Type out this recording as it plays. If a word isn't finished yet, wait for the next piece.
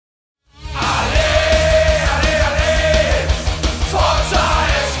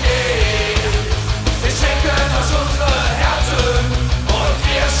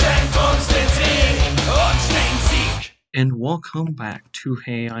and welcome back to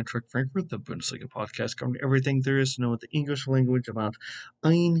Hey Eintracht Frankfurt, the Bundesliga podcast covering everything there is to know in the English language about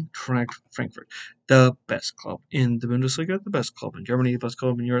Eintracht Frankfurt, the best club in the Bundesliga, the best club in Germany, the best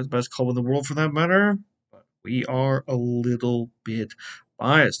club in Europe, the best club in the world for that matter. But we are a little bit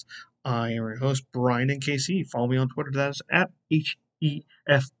biased. I am your host, Brian and KC. Follow me on Twitter, that is at HEFPod.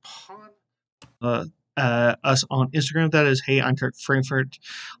 Us on Instagram, that is Hey Eintracht Frankfurt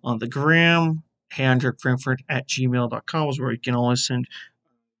on the gram. HeyAndrewFrankfurt at gmail.com is where you can always send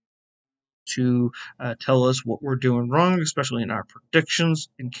to tell us what we're doing wrong, especially in our predictions.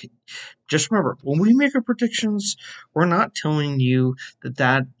 And just remember, when we make our predictions, we're not telling you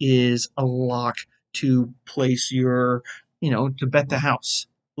that is a lock to place your, to bet the house,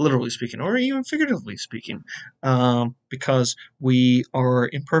 literally speaking, or even figuratively speaking, because we are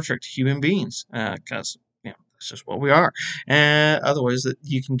imperfect human beings, because that's just what we are. And otherwise, that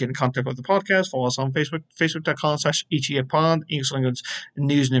you can get in contact with the podcast. Follow us on Facebook, facebook.com/HEFPod. English language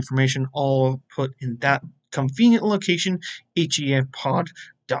news and information all put in that convenient location,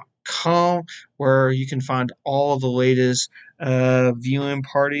 HEFPod.com, where you can find all the latest viewing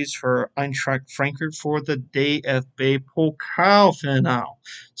parties for Eintracht Frankfurt for the DFB Pokalfinale.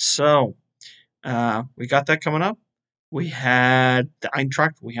 So, we got that coming up. We had the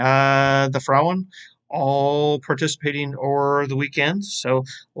Eintracht, we had the Frauen, all participating over the weekend. So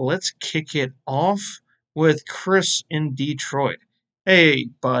let's kick it off with Chris in Detroit. Hey,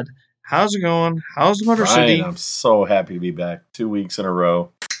 bud, how's it going? How's the Motor Brian, City? I'm so happy to be back. 2 weeks in a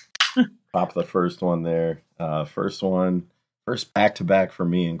row. Top of the first one there. First back-to-back for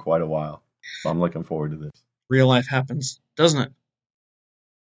me in quite a while. So I'm looking forward to this. Real life happens, doesn't it?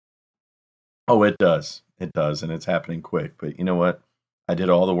 Oh, it does. It does, and it's happening quick. But you know what? I did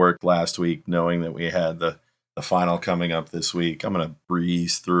all the work last week knowing that we had the final coming up this week. I'm going to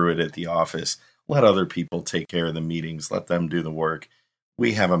breeze through it at the office. Let other people take care of the meetings. Let them do the work.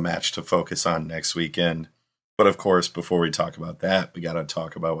 We have a match to focus on next weekend. But of course, before we talk about that, we got to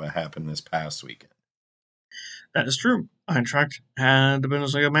talk about what happened this past weekend. That is true. Eintracht had the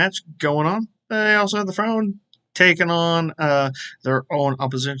Bundesliga match going on. They also had the Frauen taking on their own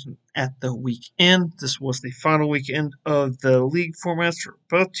opposition at the weekend. This was the final weekend of the league formats for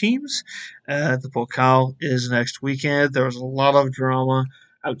both teams. The Pokal is next weekend. There was a lot of drama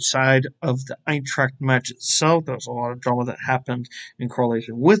outside of the Eintracht match itself. There was a lot of drama that happened in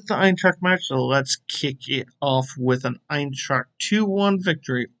correlation with the Eintracht match. So let's kick it off with an Eintracht 2-1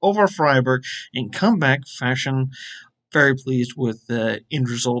 victory over Freiburg in comeback fashion. Very pleased with the end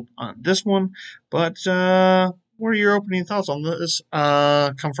result on this one. But what are your opening thoughts on this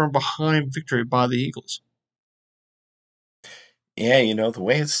come from behind victory by the Eagles? Yeah, the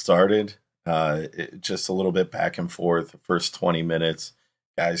way it started, just a little bit back and forth. The first 20 minutes,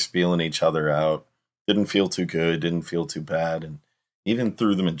 guys feeling each other out. Didn't feel too good, didn't feel too bad. And even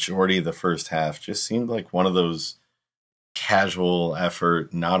through the majority of the first half, just seemed like one of those casual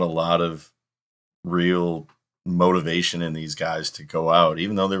effort, not a lot of real motivation in these guys to go out,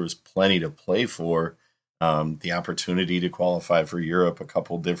 even though there was plenty to play for. The opportunity to qualify for Europe, a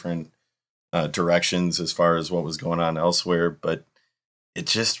couple different directions as far as what was going on elsewhere, but it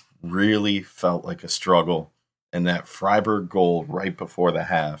just really felt like a struggle. And that Freiburg goal right before the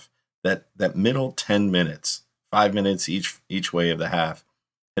half, that middle 10 minutes, 5 minutes each way of the half,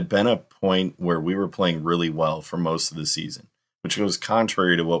 had been a point where we were playing really well for most of the season, which was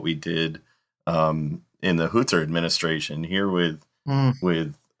contrary to what we did in the Hutter administration here with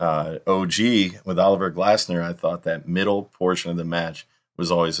OG, with Oliver Glasner. I thought that middle portion of the match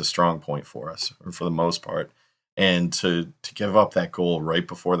was always a strong point for us, or for the most part. And to give up that goal right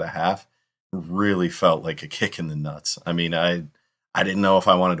before the half really felt like a kick in the nuts. I mean, I didn't know if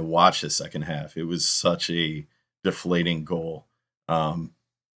I wanted to watch the second half. It was such a deflating goal.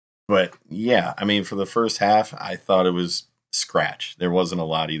 But yeah, I mean, for the first half, I thought it was scratch. There wasn't a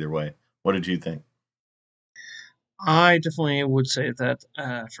lot either way. What did you think? I definitely would say that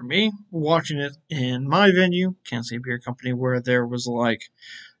for me, watching it in my venue, Kansas City Beer Company, where there was like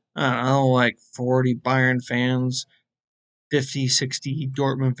 40 Bayern fans, 50, 60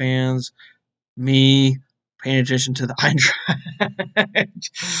 Dortmund fans, me paying attention to the Eintracht,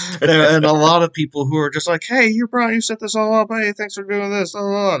 and a lot of people who are just like, hey, you're Brian, you set this all up, hey, thanks for doing this,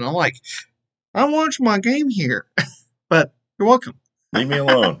 and I'm like, I'm watching my game here, but you're welcome. Leave me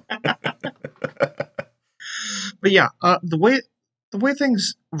alone. But yeah, the way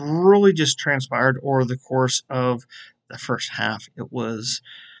things really just transpired over the course of the first half, it was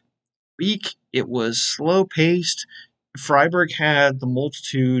weak. It was slow paced. Freiburg had the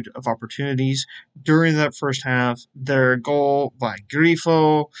multitude of opportunities during that first half. Their goal by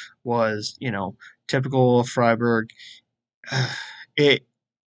Grifo was, typical of Freiburg. it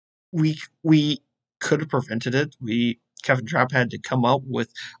we could have prevented it. Kevin Trapp had to come up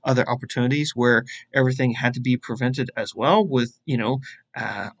with other opportunities where everything had to be prevented as well. With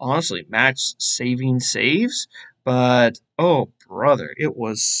honestly, match saving saves. But oh brother, it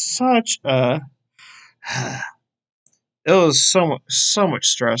was such a it was so much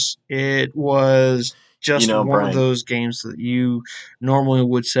stress. It was just one of Brian, those games that you normally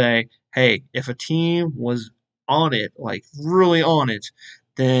would say, hey, if a team was on it, like really on it,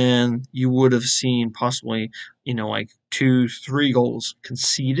 then you would have seen possibly, like 2, 3 goals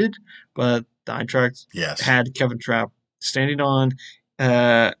conceded. But the Eintracht yes. had Kevin Trapp standing on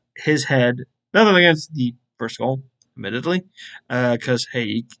his head. Nothing against the first goal, admittedly, because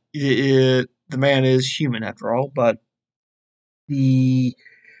hey, the man is human after all. But the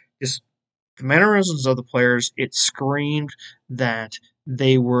just the mannerisms of the players, it screamed that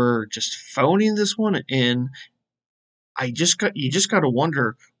they were just phoning this one in. You just got to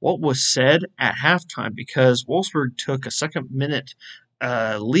wonder what was said at halftime because Wolfsburg took a second minute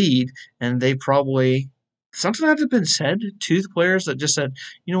lead, and they probably something had to have been said to the players that just said,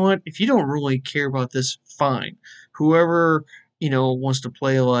 you know what, if you don't really care about this, fine. Whoever wants to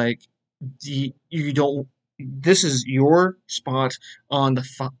play like you don't. This is your spot on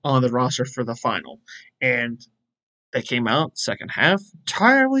the roster for the final, and they came out second half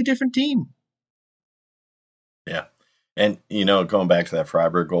entirely different team. Yeah. And, going back to that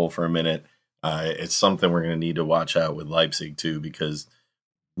Freiburg goal for a minute, it's something we're going to need to watch out with Leipzig, too, because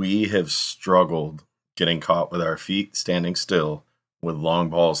we have struggled getting caught with our feet standing still with long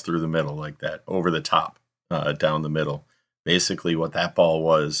balls through the middle like that, over the top, down the middle. Basically, what that ball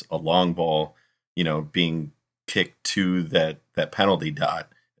was, a long ball, being kicked to that penalty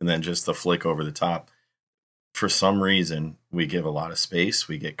dot, and then just the flick over the top. For some reason, we give a lot of space.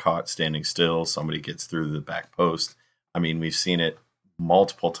 We get caught standing still. Somebody gets through the back post. I mean, we've seen it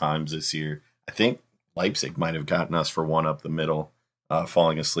multiple times this year. I think Leipzig might have gotten us for one up the middle,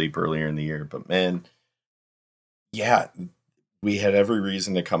 falling asleep earlier in the year. But man, yeah, we had every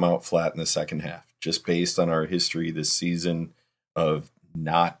reason to come out flat in the second half, just based on our history this season of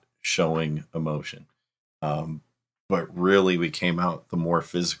not showing emotion. Um, but really, we came out the more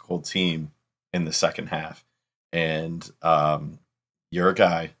physical team in the second half. And your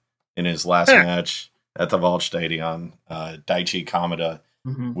guy in his last match at the Waldstadion, Daichi Kamada,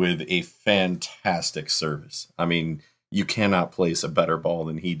 Mm-hmm. with a fantastic service. I mean, you cannot place a better ball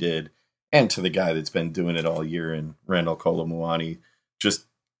than he did. And to the guy that's been doing it all year in Randall Colomuani, just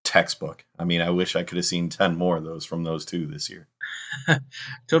textbook. I mean, I wish I could have seen 10 more of those from those two this year.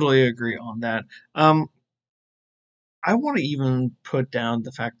 Totally agree on that. I want to even put down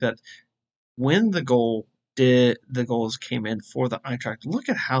the fact that when the goals came in for the Eintracht, look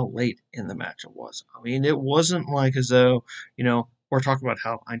at how late in the match it was. I mean, it wasn't like as though, we're talking about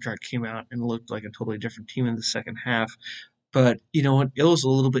how Eintracht came out and looked like a totally different team in the second half. But you know what? It was a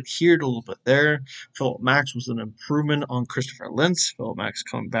little bit here, a little bit there. Philip Max was an improvement on Christopher Lentz. Philip Max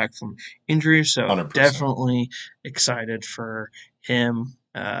coming back from injury, so 100%. definitely excited for him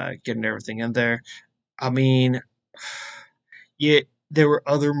getting everything in there. I mean, yeah, there were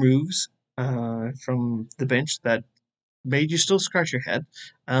other moves from the bench that made you still scratch your head.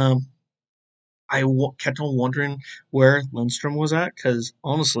 Um, kept on wondering where Lindstrom was at because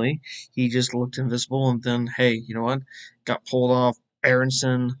honestly, he just looked invisible. And then, hey, you know what? Got pulled off.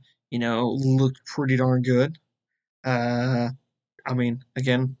 Aronson, looked pretty darn good. Uh, I mean,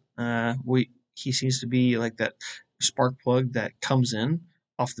 again, we he seems to be like that spark plug that comes in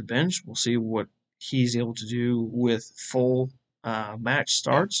off the bench. We'll see what he's able to do with full match Yeah.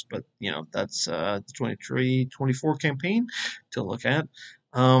 starts, but that's the 23-24 campaign to look at.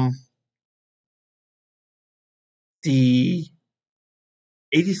 Um, the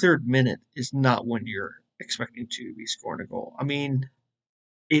 83rd minute is not when you're expecting to be scoring a goal. I mean,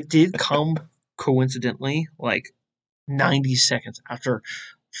 it did come coincidentally like 90 seconds after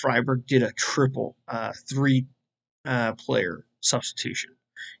Freiburg did a triple three player substitution.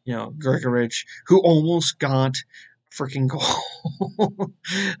 Gregoritsch, who almost got freaking goal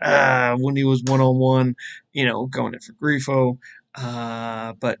when he was 1-on-1, going in for Grifo.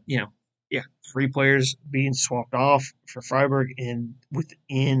 But, yeah, 3 players being swapped off for Freiburg, and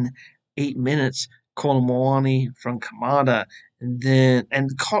within 8 minutes, Colomwani from Kamada, and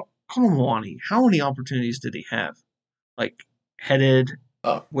Colomwani, how many opportunities did he have? Like, headed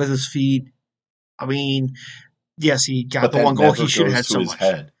Oh, with his feet. I mean, yes, he got but the that one goal. He never should have goes had to so his much.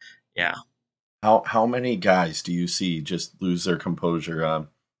 head. Yeah. How many guys do you see just lose their composure?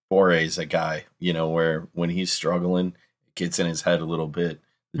 Bore's a guy, where when he's struggling, it gets in his head a little bit.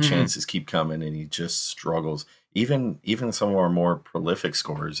 The Hmm. chances keep coming, and he just struggles. even some of our more prolific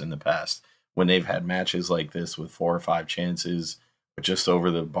scorers in the past, when they've had matches like this with 4 or 5 chances, but just over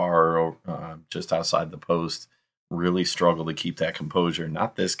the bar or just outside the post, really struggle to keep that composure.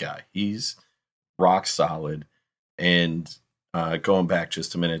 Not this guy. He's rock solid. And going back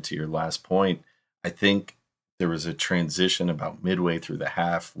just a minute to your last point, I think there was a transition about midway through the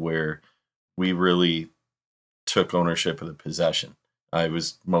half where we really took ownership of the possession. It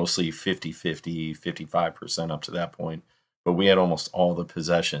was mostly 50-50, 55% up to that point, but we had almost all the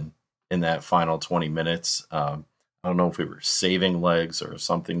possession in that final 20 minutes. I don't know if we were saving legs or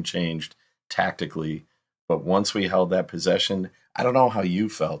something changed tactically, but once we held that possession, I don't know how you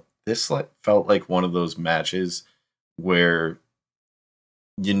felt. This felt like one of those matches where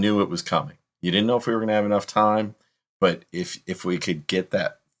you knew it was coming. You didn't know if we were going to have enough time, but if we could get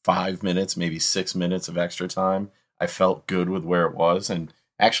that 5 minutes, maybe 6 minutes of extra time, I felt good with where it was. And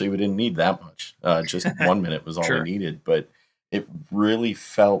actually, we didn't need that much. Just 1 minute was all we Sure. needed. But it really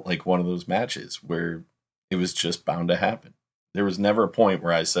felt like one of those matches where it was just bound to happen. There was never a point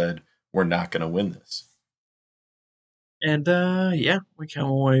where I said, we're not going to win this. And yeah, we came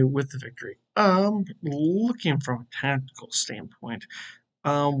away with the victory. Looking from a tactical standpoint,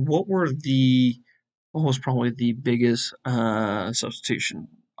 what were the what was probably the biggest substitution?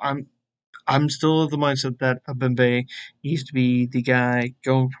 I'm still of the mindset that Abembe needs to be the guy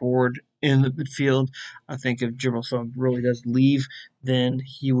going forward in the midfield. I think if Gibraltar really does leave, then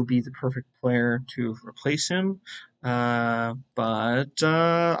he will be the perfect player to replace him. But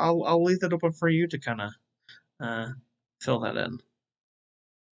I'll leave that open for you to kind of uh, fill that in.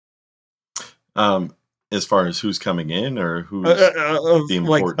 Um, as far as who's coming in or who's Of the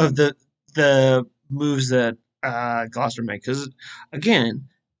like of important. the moves that Gloucester made, because again,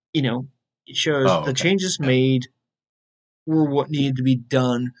 you know, it shows Oh, the okay. changes Yeah. made were what needed to be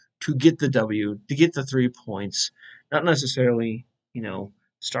done to get the W, to get the 3 points, not necessarily,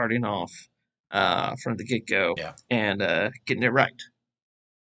 starting off from the get go Yeah. and getting it right.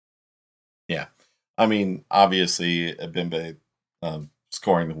 Yeah. I mean, obviously, Abimbe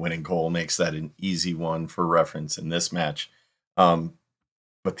scoring the winning goal makes that an easy one for reference in this match. Um,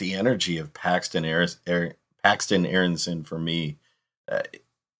 but the energy of Paxton Aronson for me, uh,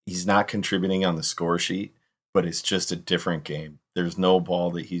 he's not contributing on the score sheet, but it's just a different game. There's no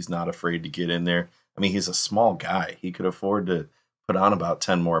ball that he's not afraid to get in there. I mean, he's a small guy. He could afford to put on about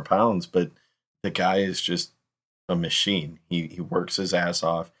 10 more pounds, but the guy is just a machine. He works his ass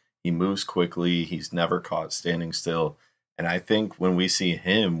off. He moves quickly. He's never caught standing still. And I think when we see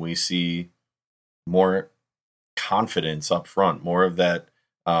him, we see more confidence up front, more of that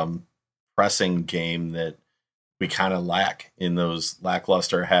um, pressing game that we kind of lack in those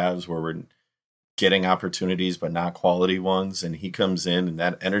lackluster halves where we're getting opportunities but not quality ones. And he comes in and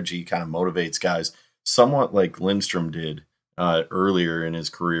that energy kind of motivates guys, somewhat like Lindstrom did earlier in his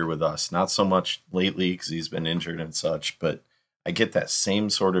career with us. Not so much lately because he's been injured and such, but I get that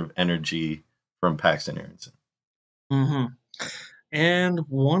same sort of energy from Paxton Aronson. hmm And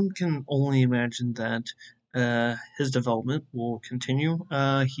one can only imagine that his development will continue.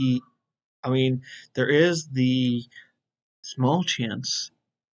 I mean, there is the small chance,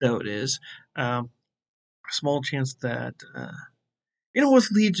 though it is, um, a small chance that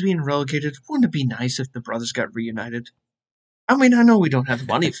with Leeds being relegated, wouldn't it be nice if the brothers got reunited? I mean, I know we don't have the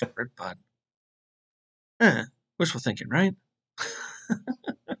money for it, but wishful thinking, right?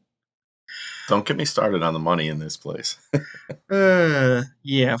 Don't get me started on the money in this place. Yeah,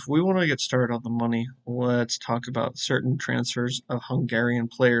 if we want to get started on the money, let's talk about certain transfers of Hungarian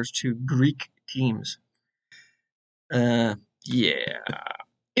players to Greek teams. Uh, yeah.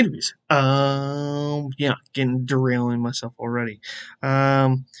 Anyways, yeah, getting derailing myself already.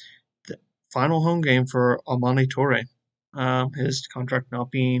 The final home game for Amani Torre. His contract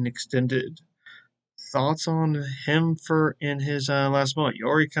not being extended. Thoughts on him for in his last moment? You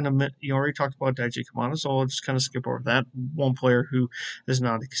already talked about Daiji Kamada, so I'll just kind of skip over that. One player who is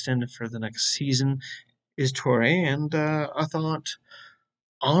not extended for the next season is Torre, and I thought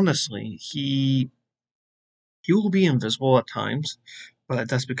honestly he will be invisible at times, but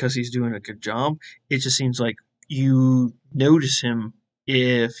that's because he's doing a good job. It just seems like you notice him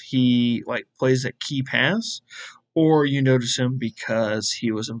if he like plays that key pass, or you notice him because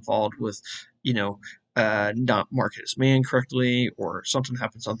he was involved with, you know, not marking his man correctly, or something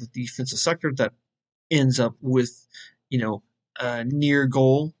happens on the defensive sector that ends up with, you know, a near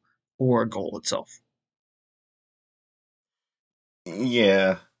goal or a goal itself.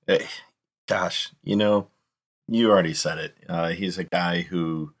 Yeah. Gosh, you already said it. He's a guy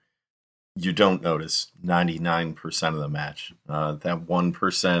who you don't notice 99% of the match. That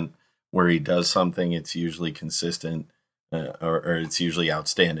 1% where he does something, it's usually consistent, or it's usually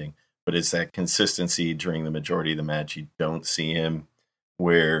outstanding. But it's that consistency during the majority of the match. You don't see him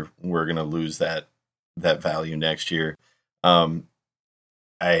where we're going to lose that value next year. Um,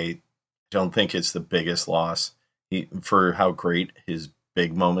 I don't think it's the biggest loss for how great his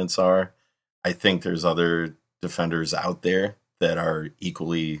big moments are. I think there's other defenders out there that are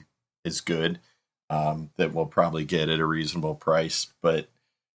equally as good, that will probably get at a reasonable price. But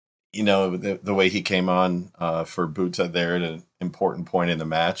the way he came on for Buta there at an important point in the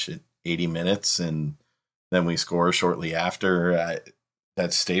match at 80 minutes, and then we score shortly after.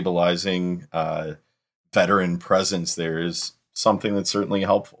 That stabilizing veteran presence there is something that's certainly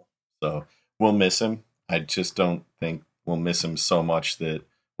helpful. So we'll miss him. I just don't think we'll miss him so much that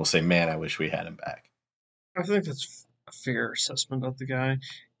we'll say, man, I wish we had him back. I think that's a fair assessment of the guy.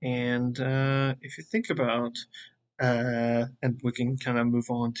 And if you think about, and we can kind of move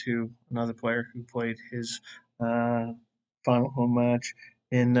on to another player who played his uh, final home match.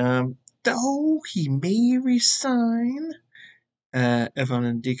 And though he may resign,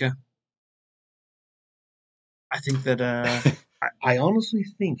 Evan Ndika, I think that I honestly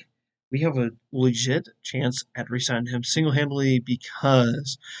think we have a legit chance at resigning him single handedly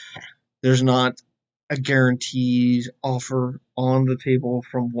because there's not a guaranteed offer on the table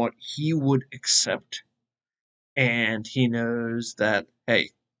from what he would accept. And he knows that, hey,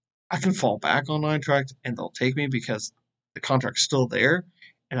 I can fall back on Eintracht and they'll take me because the contract's still there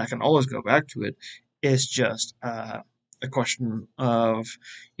and I can always go back to it. It's just a question of,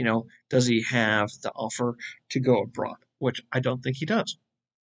 does he have the offer to go abroad, which I don't think he does.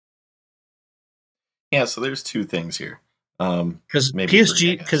 Yeah, so there's two things here. Because Maybe three, I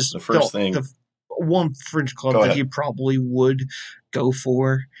PSG, guess. because The first thing, the one French club go that he ahead. probably would go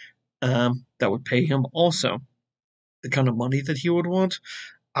for, that would pay him also the kind of money that he would want.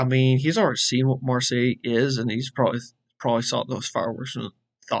 I mean, he's already seen what Marseille is, and he's probably saw those fireworks and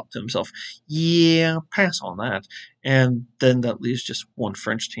thought to himself, "Yeah, pass on that." And then that leaves just one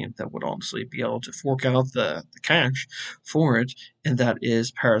French team that would honestly be able to fork out the cash for it, and that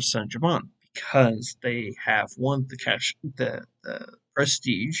is Paris Saint Germain because they have won the cash the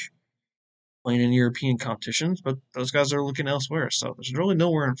prestige playing in European competitions, but those guys are looking elsewhere. So there's really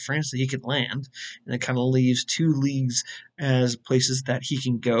nowhere in France that he could land, and it kind of leaves two leagues as places that he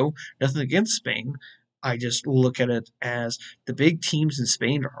can go. Nothing against Spain. I just look at it as the big teams in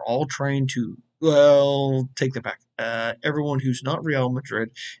Spain are all trying to, well, take that back. Everyone who's not Real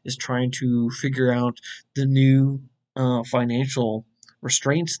Madrid is trying to figure out the new financial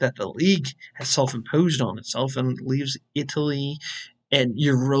restraints that the league has self-imposed on itself and leaves Italy, and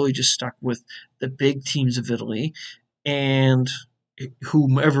you're really just stuck with the big teams of Italy and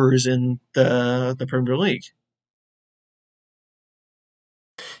whomever is in the Premier League.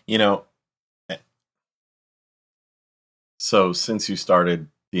 You know, eh, so since you started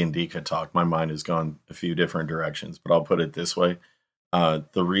the Indica talk, my mind has gone a few different directions, but I'll put it this way.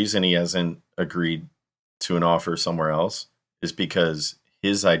 The reason he hasn't agreed to an offer somewhere else is because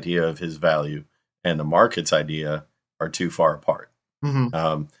his idea of his value and the market's idea are too far apart.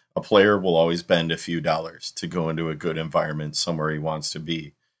 Mm-hmm. A player will always bend a few dollars to go into a good environment somewhere he wants to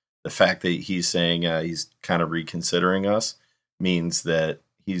be. The fact that he's saying he's kind of reconsidering us means that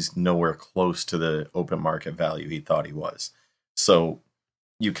he's nowhere close to the open market value he thought he was. So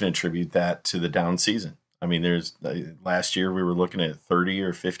you can attribute that to the down season. I mean, there's last year we were looking at 30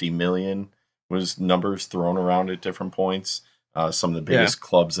 or 50 million was numbers thrown around at different points. Some of the Yeah, biggest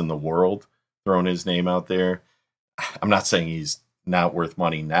clubs in the world throwing his name out there. I'm not saying he's not worth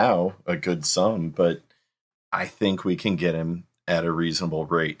money now, a good sum, but I think we can get him at a reasonable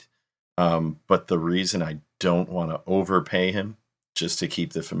rate. But the reason I don't want to overpay him just to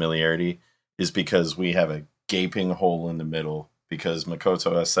keep the familiarity is because we have a gaping hole in the middle because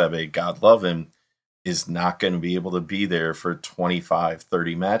Makoto Asebe, God love him, is not going to be able to be there for 25,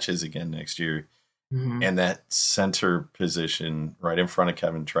 30 matches again next year. mm-hmm. And that center position right in front of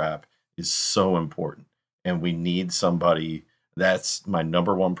Kevin Trapp is so important. And we need somebody. That's my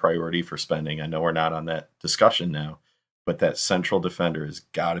number one priority for spending. I know we're not on that discussion now, but that central defender has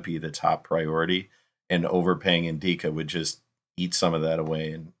got to be the top priority. And overpaying Indika would just eat some of that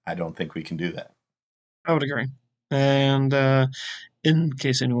away. And I don't think we can do that. I would agree. And in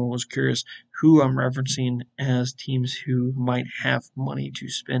case anyone was curious, who I'm referencing as teams who might have money to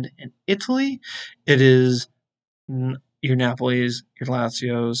spend in Italy, it is your Napoli's, your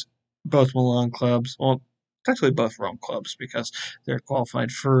Lazio's, both Milan clubs. Well, technically both Rome clubs because they're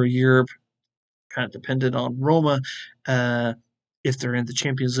qualified for Europe, kind of dependent on Roma, uh, if they're in the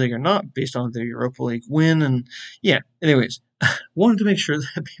Champions League or not, based on their Europa League win. And yeah, anyways, wanted to make sure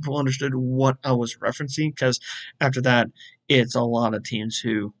that people understood what I was referencing because after that, it's a lot of teams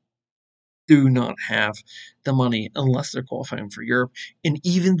who do not have the money unless they're qualifying for Europe. And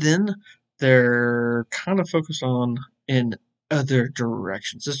even then, they're kind of focused on in other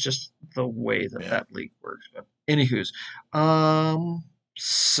directions. It's just the way that Yeah. that league works. But anywho's,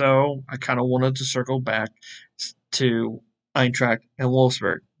 so I kind of wanted to circle back to Eintracht and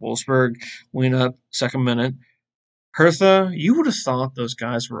Wolfsburg. Wolfsburg went up second minute. Hertha, you would have thought those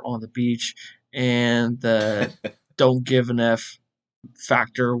guys were on the beach and the don't give an F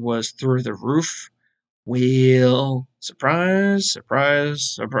factor was through the roof. Well, surprise, surprise,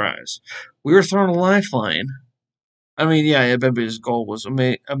 surprise. We were thrown a lifeline. I mean, yeah, Mbembe's goal was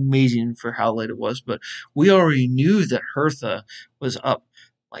amazing for how late it was, but we already knew that Hertha was up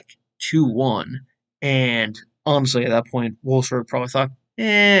like 2-1. And honestly, at that point, Wolfsburg probably thought,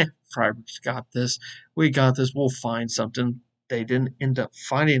 Freiburg's got this. We got this. We'll find something. They didn't end up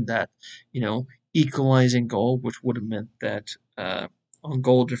finding that, equalizing goal, which would have meant that on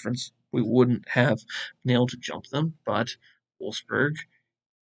goal difference, we wouldn't have been able to jump them. But Wolfsburg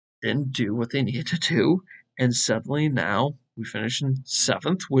didn't do what they needed to do, and suddenly now we finish in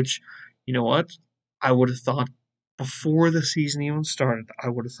seventh, which, you know what? I would have thought before the season even started, I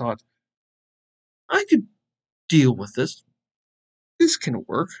would have thought I could deal with this. This can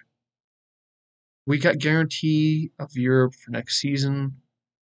work. We got guarantee of Europe for next season.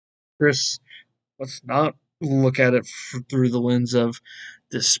 Chris, let's not look at it through the lens of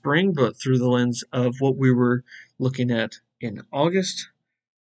this spring, but through the lens of what we were looking at in August.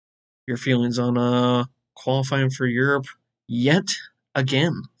 Your feelings on qualifying for Europe yet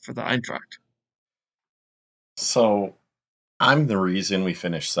again for the Eintracht? So I'm the reason we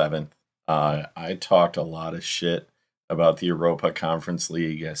finished seventh. I talked a lot of shit about the Europa Conference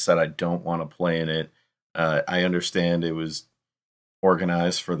League. I said I don't want to play in it. I understand it was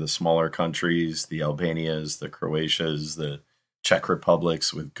organized for the smaller countries, the Albanias, the Croatias, the Czech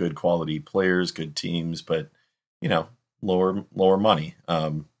Republics with good quality players, good teams, but lower money.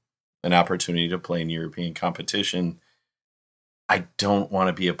 An opportunity to play in European competition. I don't want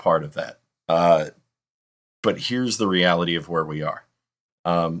to be a part of that. But here's the reality of where we are.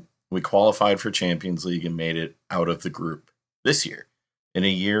 We qualified for Champions League and made it out of the group this year, in a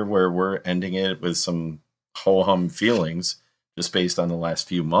year where we're ending it with some ho-hum feelings just based on the last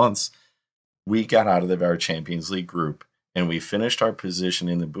few months. We got out of our Champions League group and we finished our position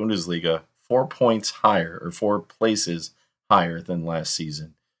in the Bundesliga 4 points higher or 4 places higher than last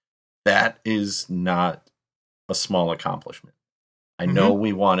season. That is not a small accomplishment. I know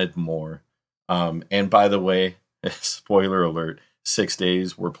we wanted more. And by the way, spoiler alert, 6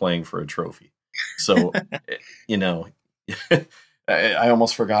 days we're playing for a trophy. So, I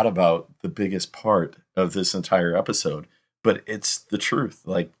almost forgot about the biggest part of this entire episode, but it's the truth.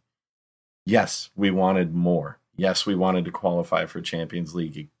 Like, yes, we wanted more. Yes, we wanted to qualify for Champions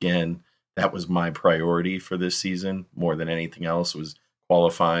League again. That was my priority for this season more than anything else, was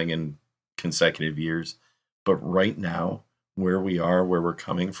qualifying in consecutive years. But right now, where we are, where we're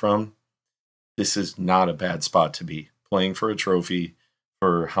coming from, this is not a bad spot to be. Playing for a trophy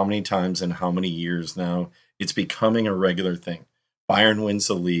for how many times and how many years now? It's becoming a regular thing. Bayern wins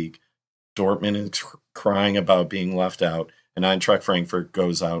the league. Dortmund is crying about being left out. And Eintracht Frankfurt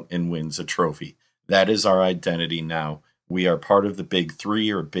goes out and wins a trophy. That is our identity now. We are part of the big 3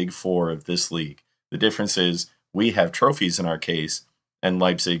 or big 4 of this league. The difference is we have trophies in our case, and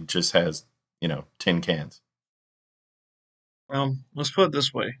Leipzig just has, tin cans. Well, let's put it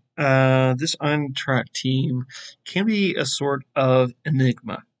this way. This Eintracht team can be a sort of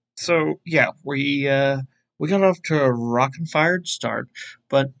enigma. So yeah, we got off to a rockin' fired start,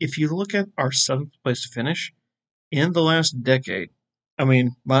 but if you look at our seventh place finish in the last decade, I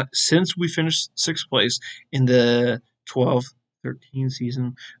mean, since we finished sixth place in the 12-13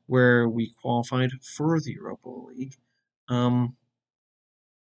 season where we qualified for the Europa League, um,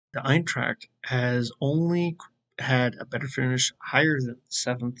 the Eintracht has only had a better finish higher than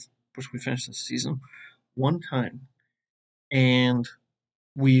seventh, which we finished this season, one time. And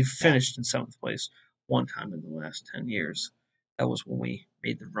we've Yeah. finished in seventh place one time in the last 10 years. That was when we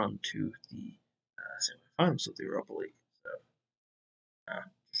made the run to the semifinals of the Europa League. So, just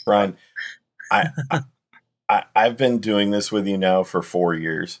thought, Brian, I, I've been doing this with you now for 4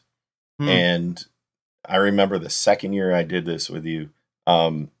 years. hmm, And I remember the second year I did this with you,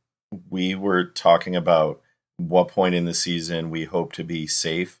 we were talking about what point in the season we hope to be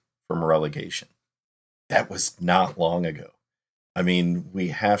safe from relegation. That was not long ago. I mean, we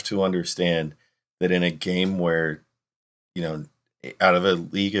have to understand that in a game where, you know, out of a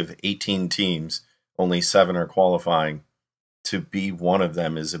league of 18 teams, only 7 are qualifying. to be one of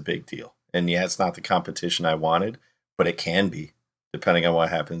them is a big deal. And yeah, it's not the competition I wanted, but it can be, depending on what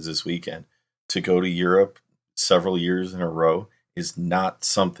happens this weekend. To go to Europe several years in a row is not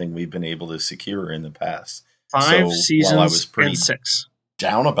something we've been able to secure in the past. Five So while I was seasons and pretty 6.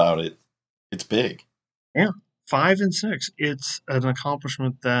 down about it, it's big. Yeah, 5 and 6. It's an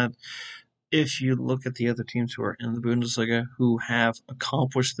accomplishment that, if you look at the other teams who are in the Bundesliga who have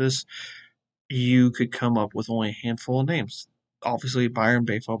accomplished this, you could come up with only a handful of names. Obviously, Bayern,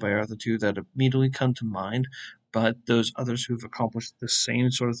 Bielefeld are the two that immediately come to mind, but those others who've accomplished the same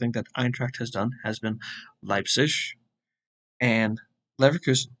sort of thing that Eintracht has done has been Leipzig and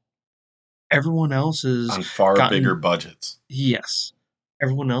Leverkusen. Everyone else has On far bigger gotten, budgets, yes,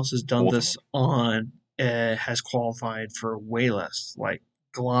 everyone else has done both of this them. has qualified for way less, like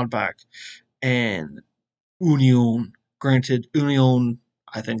Gladbach and Union. Granted, Union,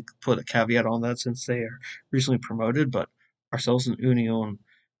 I think, put a caveat on that since they are recently promoted, but ourselves and Union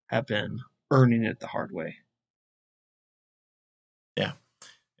have been earning it the hard way. Yeah.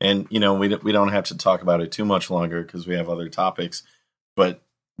 And, we don't have to talk about it too much longer because we have other topics, but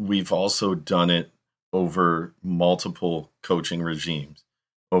we've also done it over multiple coaching regimes,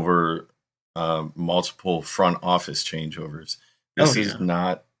 over multiple front office changeovers. Oh This is yeah.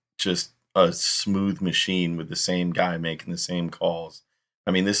 not just a smooth machine with the same guy making the same calls.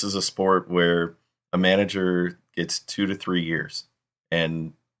 I mean, this is a sport where a manager gets 2 to 3 years,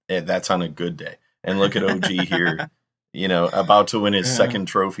 and that's on a good day. And look at OG here, about to win his Yeah. second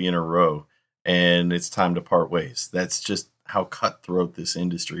trophy in a row, and it's time to part ways. That's just how cutthroat this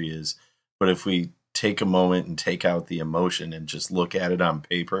industry is. But if we take a moment and take out the emotion and just look at it on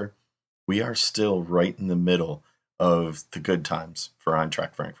paper, we are still right in the middle of the good times for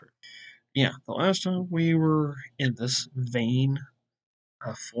Eintracht Frankfurt. Yeah, the last time we were in this vein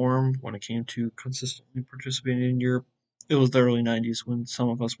form when it came to consistently participating in Europe, it was the early '90s when some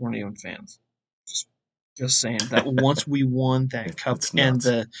of us weren't even fans. Just, just saying that once we won that cup It's and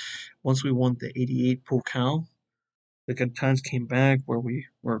nuts. once we won the '88 Pokal, the good times came back where we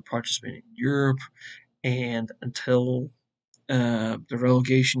were participating in Europe, and until the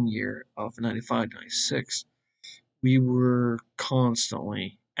relegation year of '95-'96, we were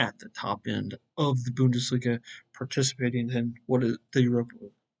constantly at the top end of the Bundesliga, participating in what the Europa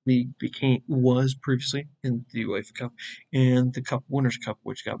League was previously in the UEFA Cup and the Cup Winners' Cup,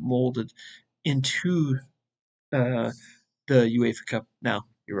 which got molded into uh, the UEFA Cup, now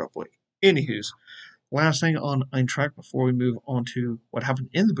Europa League. Anywho's, last thing on Eintracht before we move on to what happened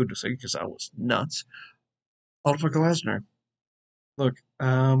in the Bundesliga, because that was nuts. Oliver Glasner. Look,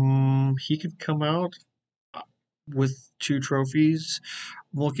 he could come out with 2 trophies.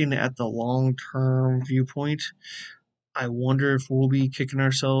 Looking at the long term viewpoint, I wonder if we'll be kicking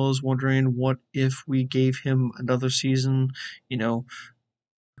ourselves, wondering what if we gave him another season, you know,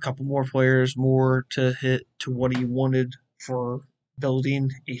 a couple more players more to hit to what he wanted for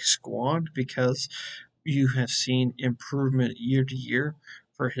building a squad, because you have seen improvement year to year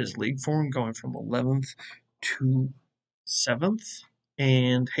for his league form, going from 11th to 7th.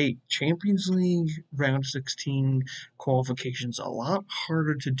 And hey, Champions League round 16 qualifications a lot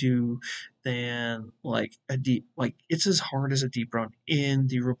harder to do than like a deep, like it's as hard as a deep run in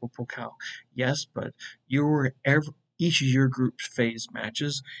the Europa Pokal. Yes, but each of your group phase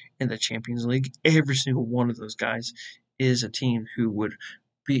matches in the Champions League, every single one of those guys is a team who would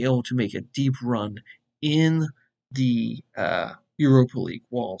be able to make a deep run in the Europa League.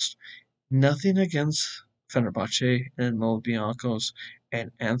 Whilst nothing against Fenerbahce and Olympiacos and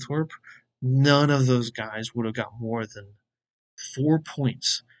Antwerp, none of those guys would have got more than 4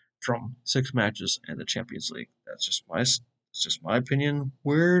 points from 6 matches in the Champions League. That's just my opinion.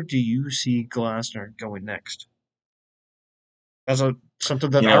 Where do you see Glasner going next? As something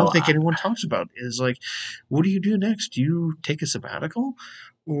that You I don't know, think anyone talks about is like, what do you do next? Do you take a sabbatical,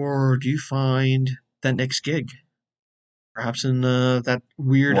 or do you find that next gig, perhaps in that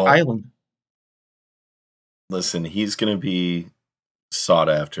weird well, island? listen, he's going to be sought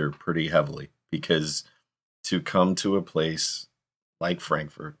after pretty heavily because to come to a place like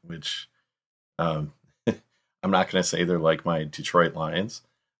Frankfurt, which um, I'm not going to say they're like my Detroit Lions,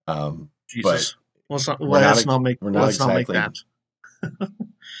 but Jesus, let's not we're not let's not make we're not let's not make exactly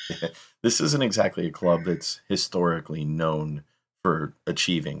that. this isn't exactly a club that's historically known for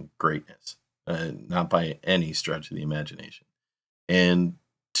achieving greatness, not by any stretch of the imagination. And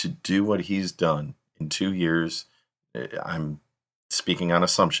to do what he's done in 2 years, I'm speaking on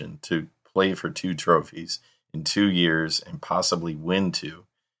assumption, to play for 2 trophies in 2 years and possibly win two.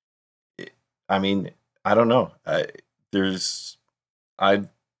 I mean, I don't know. I'm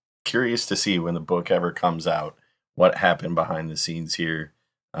curious to see when the book ever comes out what happened behind the scenes here.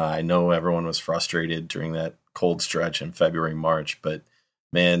 I know everyone was frustrated during that cold stretch in February, March, but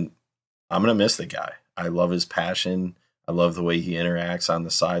man, I'm gonna miss the guy. I love his passion. I love the way he interacts on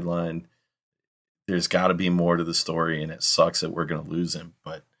the sideline. There's got to be more to the story, and it sucks that we're gonna lose him.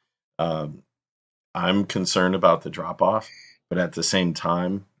 But um, I'm concerned about the drop off. But at the same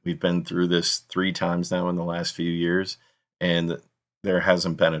time, we've been through this 3 times now in the last few years, and there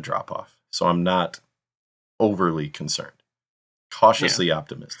hasn't been a drop off. So I'm not overly concerned. Yeah, Cautiously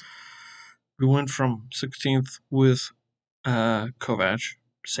optimistic. we went from 16th with Kovac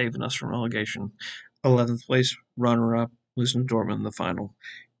saving us from relegation. 11th place, runner up, losing to Dortmund in the final.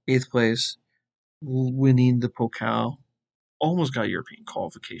 8th place, winning the Pokal. Almost got European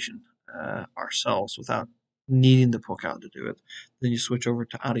qualification ourselves without needing the Pokal to do it. Then you switch over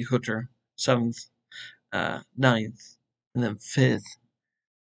to Adi Hutter, 7th, 9th, and then 5th.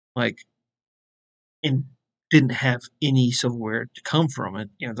 Like, and didn't have any silverware to come from it,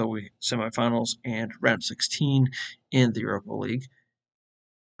 though we semifinals and round 16 in the Europa League.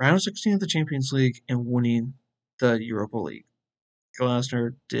 Round 16 of the Champions League and winning the Europa League.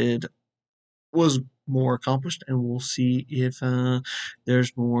 Glasner was more accomplished, and we'll see if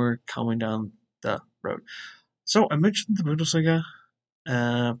there's more coming down the road. So I mentioned the Bundesliga.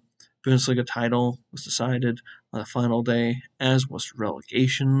 Uh, Bundesliga title was decided on the final day, as was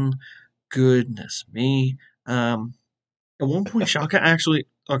relegation. Goodness me. At one point, Schalke actually.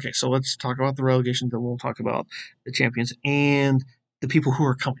 Okay, so let's talk about the relegation, then we'll talk about the champions and the people who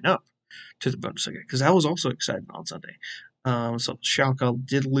are coming up to the Bundesliga, because that was also exciting on Sunday. So Schalke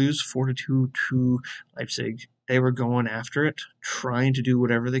did lose 4-2 to Leipzig. They were going after it, trying to do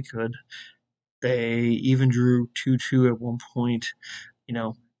whatever they could. They even drew 2-2 at one point. You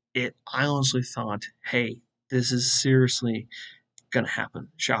know, I honestly thought, hey, this is seriously going to happen.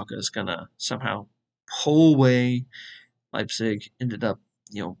 Schalke is going to somehow pull away. Leipzig ended up,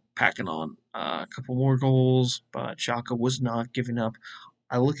 packing on a couple more goals, but Schalke was not giving up.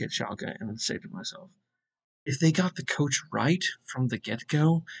 I look at Schalke and say to myself, if they got the coach right from the get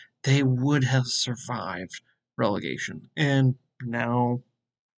go, they would have survived relegation. And now,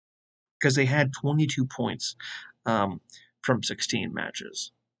 because they had 22 points um, from 16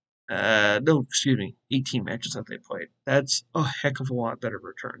 matches. No, excuse me, 18 matches that they played. That's a heck of a lot better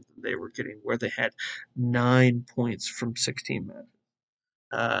return than they were getting, where they had 9 points from 16 matches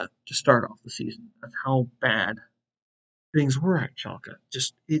to start off the season. That's how bad things were at Schalke.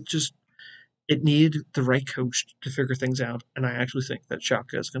 It needed the right coach to figure things out, and I actually think that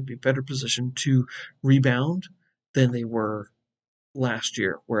Schalke is going to be better positioned to rebound than they were last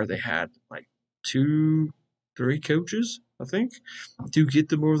year, where they had like two, three coaches, I think, to get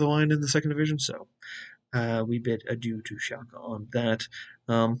them over the line in the second division. So we bid adieu to Schalke on that.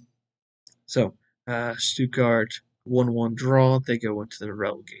 Um, so Stuttgart 1-1 draw. They go into the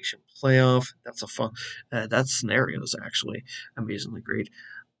relegation playoff. That's a fun. That scenario is actually amazingly great.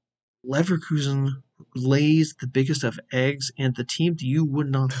 Leverkusen lays the biggest of eggs, and the team that you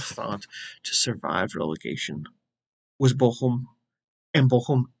would not have thought to survive relegation was Bochum, and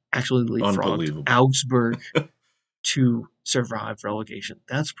Bochum actually leapfrogged Unbelievable. Augsburg to survive relegation.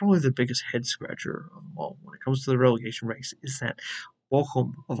 That's probably the biggest head scratcher of them all when it comes to the relegation race, is that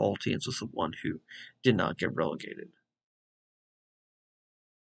Bochum, of all teams, was the one who did not get relegated.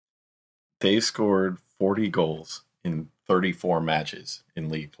 They scored 40 goals in 34 matches in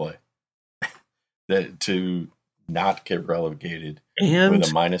league play. That to not get relegated with And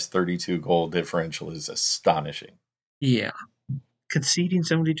a minus 32 goal differential is astonishing. yeah, conceding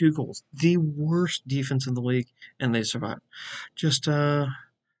 72 goals, the worst defense in the league, and they survived. Just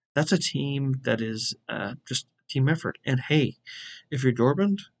that's a team that is just team effort. And hey, if you're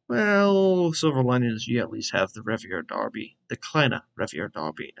Dortmund, well, silver lining is you at least have the Revier Derby, the Kleine Revier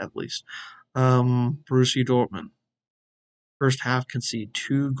Derby at least. Borussia Dortmund, first half concede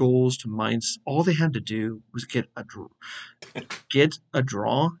 2 goals to Mainz. All they had to do was get a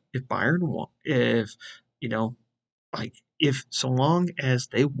draw if Bayern won. If you know, if so long as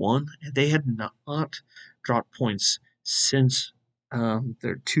they won, they had not dropped points since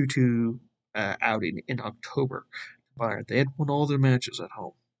their 2-2 outing in October. Bayern, they had won all their matches at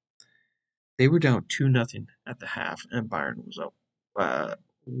home. They were down 2-0 at the half, and Bayern was up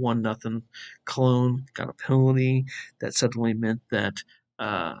 1-0. Cologne got a penalty that suddenly meant that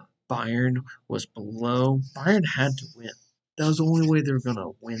Bayern was below. Bayern had to win. That was the only way they were going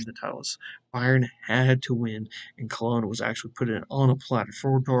to win the titles. Bayern had to win, and Cologne was actually putting it on a platter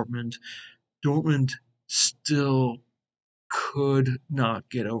for Dortmund. Dortmund still could not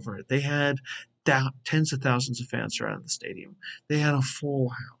get over it. They had tens of thousands of fans surrounding the stadium. They had a full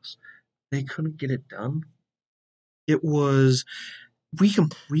house. They couldn't get it done. It was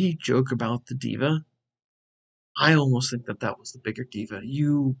we joke about the diva. I almost think that that was the bigger diva.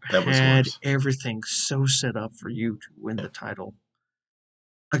 You That was had worse. everything so set up for you to win Yeah. the title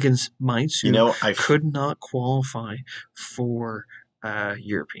against Mainz, You who know, could not qualify for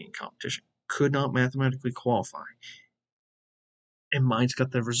European competition, could not mathematically qualify, and Mainz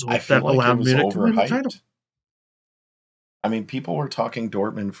got the I result feel that like it allowed was Munich to win the title. overhyped. I mean, people were talking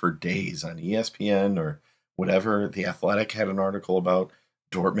Dortmund for days on ESPN or whatever. The Athletic had an article about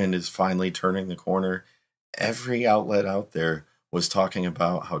Dortmund is finally turning the corner. Every outlet out there was talking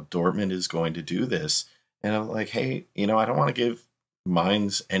about how Dortmund is going to do this. And I'm like, hey, I don't want to give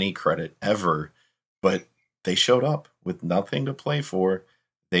Mainz any credit ever, but they showed up with nothing to play for.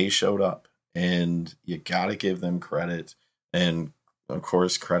 They showed up, and you got to give them credit. And of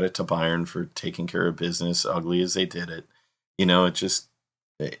course, credit to Bayern for taking care of business, ugly as they did it. It just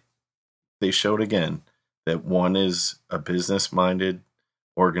they they showed again that one is a business minded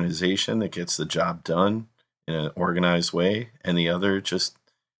organization that gets the job done in an organized way, and the other just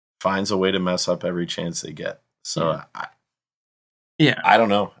finds a way to mess up every chance they get. Yeah, So yeah, I don't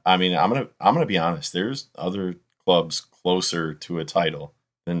know. I mean, I'm gonna be honest. There's other clubs closer to a title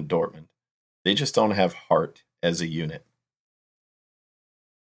than Dortmund. They just don't have heart as a unit.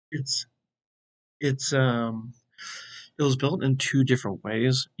 it's it's it was built in two different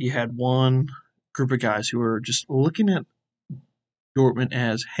ways. You had one group of guys who were just looking at Dortmund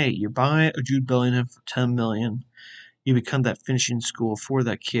as, hey, you buy a Jude Bellingham for 10 million, you become that finishing school for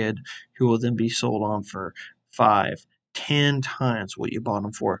that kid who will then be sold on for 5, 10 times what you bought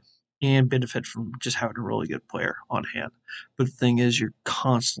him for and benefit from just having a really good player on hand. But the thing is, you're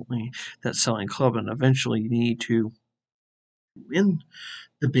constantly that selling club, and eventually you need to win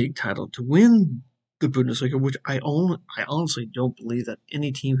the big title, to win the Bundesliga, which I honestly don't believe that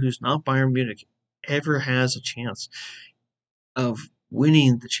any team who's not Bayern Munich ever has a chance of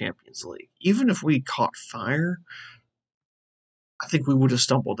winning the Champions League. Even if we caught fire, I think we would have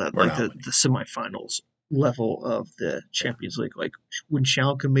stumbled at We're like not the winning. semifinals level of the Yeah. Champions League. Like when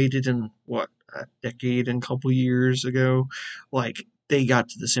Schalke made it in what a decade and a couple years ago, like they got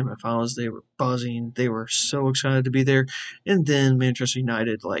to the semifinals, they were buzzing, they were so excited to be there, and then Manchester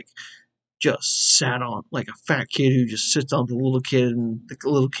United just sat on like a fat kid who just sits on the little kid, and the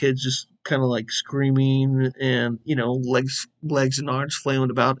little kid's just kind of like screaming and legs and arms flailing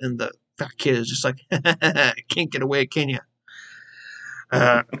about, and the fat kid is just like can't get away, can you?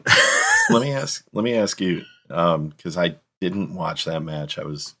 Uh, Let me ask you, because I didn't watch that match. I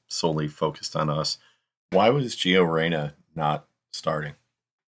was solely focused on us. Why was Gio Reyna not starting?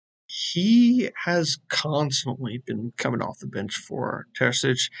 he has constantly been coming off the bench for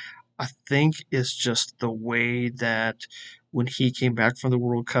Terzic. I think it's just the way that when he came back from the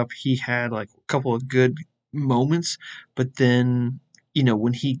World Cup, he had like a couple of good moments, but then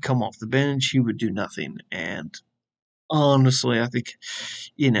when he'd come off the bench, he would do nothing. And honestly, I think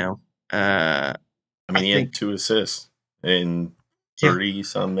you know, uh, I I mean, he had think 2 assists in yeah, 30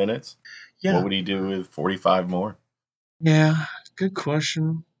 some minutes. What yeah, would he do with 45 more? yeah. Good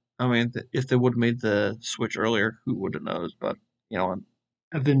question. I mean, if they would have made the switch earlier, who would have knows? But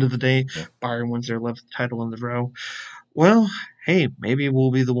at the end of the day, Yeah. Bayern wins their 11th title in a row. Well, hey, maybe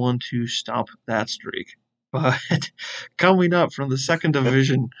we'll be the one to stop that streak. But coming up from the second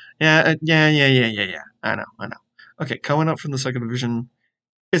division, yeah. I know. Okay, coming up from the second division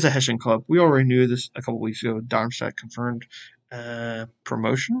is a Hessian club. We already knew this a couple weeks ago. Darmstadt confirmed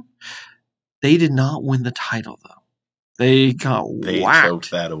promotion. They did not win the title though. They got They choked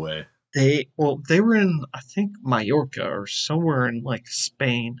whacked. that away. They were in, I think, Mallorca or somewhere in like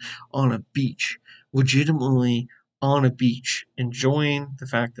Spain on a beach, legitimately on a beach, enjoying the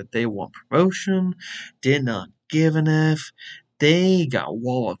fact that they won promotion, did not give an F. They got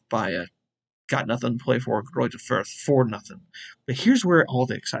walloped by a got nothing to play for Greuther Fürth for nothing. But here's where all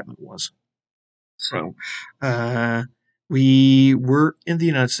the excitement was. So, uh, we were in the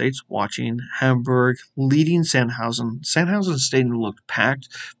United States watching Hamburg leading Sandhausen. Sandhausen Stadium looked packed,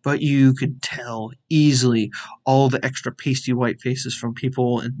 but you could tell easily all the extra pasty white faces from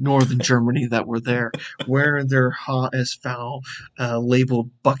people in northern Germany that were there wearing their hot as foul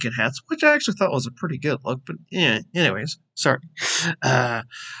labeled bucket hats, which I actually thought was a pretty good look. But yeah, anyways, sorry. Uh,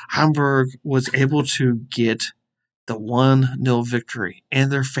 Hamburg was able to get the 1-0 victory,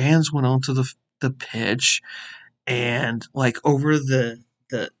 and their fans went onto the pitch, and like over the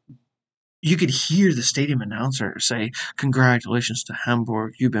you could hear the stadium announcer say, "Congratulations to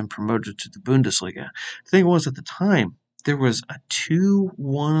Hamburg, you've been promoted to the Bundesliga." The thing was, at the time, there was a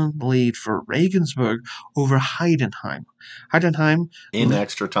 2-1 lead for Regensburg over Heidenheim. Heidenheim In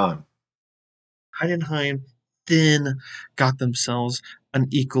extra time. Heidenheim then got themselves an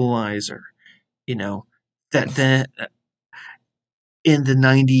equalizer. You know, that in the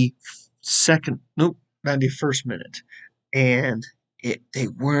 91st minute. And they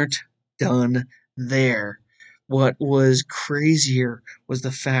weren't done there. What was crazier was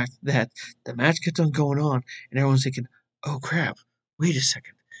the fact that the match kept on going on, and everyone's thinking, oh crap, wait a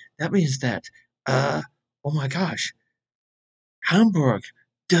second. That means that, uh, oh my gosh, Hamburg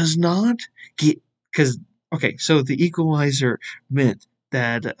does not get. Because, okay, so the equalizer meant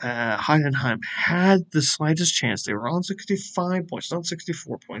that Heidenheim had the slightest chance. They were on 65 points, not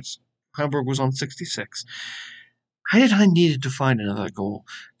 64 points. Hamburg was on 66. Heidenheim needed to find another goal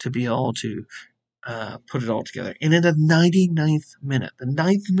to be able to put it all together. And in the 99th minute, the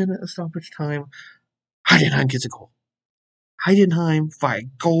ninth minute of stoppage time, Heidenheim gets a goal. Heidenheim, by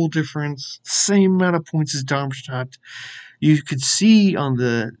goal difference, same amount of points as Darmstadt. You could see on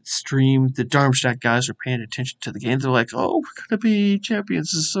the stream the Darmstadt guys are paying attention to the game. They're like, oh, we're going to be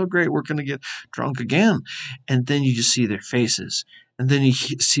champions. This is so great. We're going to get drunk again. And then you just see their faces. And then you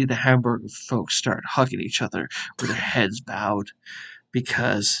see the Hamburg folks start hugging each other with their heads bowed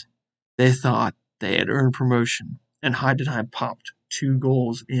because they thought they had earned promotion. And Heidenheim popped 2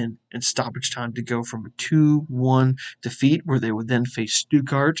 goals in stoppage time to go from a 2-1 defeat, where they would then face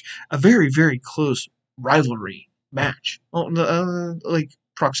Stuttgart, a very, very close rivalry match, like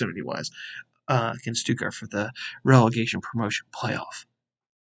proximity wise, against Stuttgart for the relegation promotion playoff.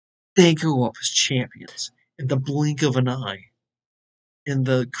 They go up as champions in the blink of an eye, in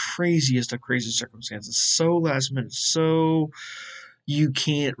the craziest of crazy circumstances. So last minute, so you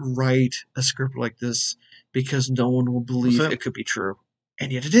can't write a script like this because no one will Was believe it it could be true.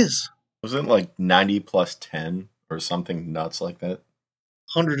 And yet it is. was it like 90 plus 10 or something nuts like that?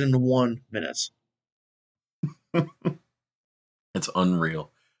 101 minutes. It's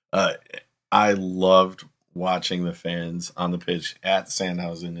unreal. Uh, I loved watching the fans on the pitch at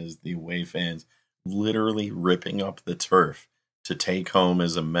Sandhausen as the away fans literally ripping up the turf to take home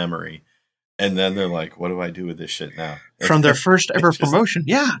as a memory. And then they're like, what do I do with this shit now? From their first They ever just promotion.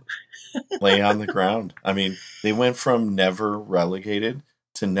 Yeah. lay on the ground. I mean, they went from never relegated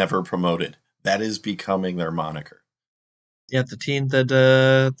to never promoted. That is becoming their moniker. Yeah, the team that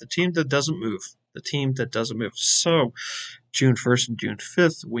doesn't move. The team that doesn't move. So June 1st and June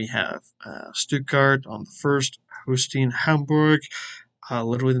 5th, we have Stuttgart on the 1st hosting Hamburg.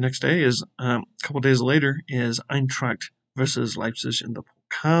 Literally the next day is a couple days later is Eintracht versus Leipzig in the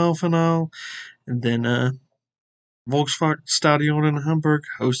Pokalfinale. And then Volkswagen in Hamburg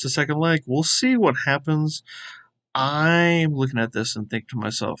hosts the second leg. We'll see what happens. I'm looking at this and think to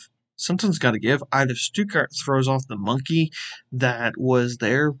myself, something's got to give. Either Stuttgart throws off the monkey that was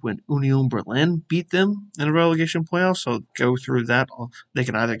there when Union Berlin beat them in a relegation playoff, so go through that. They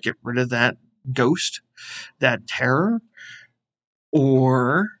can either get rid of that ghost, that terror,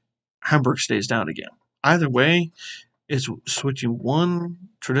 or Hamburg stays down again. Either way, it's switching one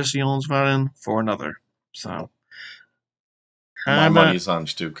Traditionsverein for another. So, My I'm money's on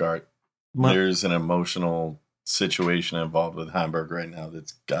Stuttgart. my, There's an emotional situation involved with Hamburg right now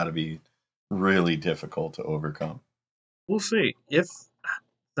that's got to be really difficult to overcome. we'll see. If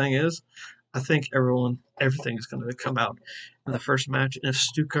thing is, I think everything is going to come out in the first match. And if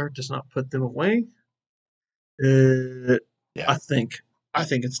Stuttgart does not put them away, uh, Yeah. I think I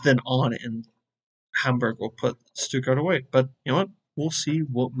think it's then on, and Hamburg will put Stuttgart away. But you know what? We'll see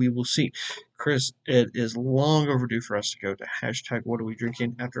what we will see. Chris, it is long overdue for us to go to hashtag What Are We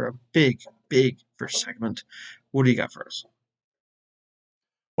Drinking after a big, big first segment. What do you got for us?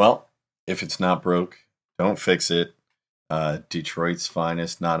 Well, if it's not broke, don't fix it. Detroit's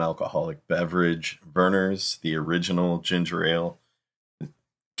finest non-alcoholic beverage, Verner's, the original ginger ale.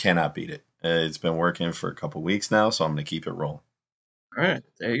 Cannot beat it. It's been working for a couple weeks now, so I'm going to keep it rolling. All right,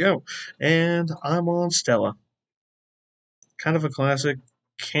 there you go. And I'm on Stella. Kind of a classic.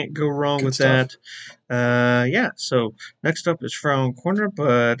 Can't go wrong Good with stuff. that. Yeah, so next up is Frown Corner,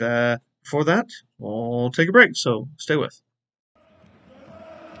 but before that, we'll take a break, so stay with.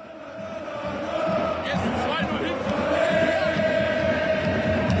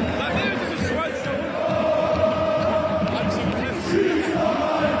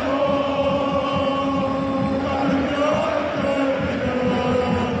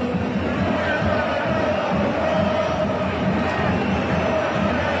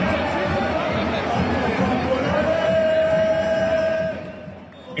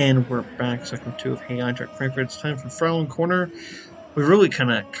 And we're back, segment 2 of Hey Eintracht Frankfurt. It's time for Frown Corner. We really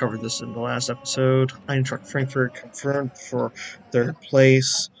kind of covered this in the last episode. Eintracht Frankfurt confirmed for third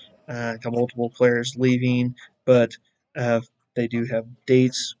place. Got multiple players leaving, but they do have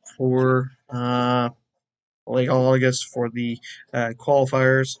dates for like August for the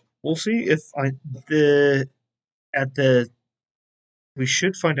qualifiers. We'll see if the at the we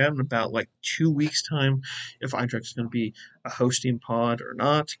should find out in about like 2 weeks time if Eintracht's going to be a hosting pod or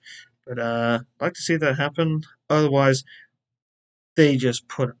not. But I'd like to see that happen. Otherwise, they just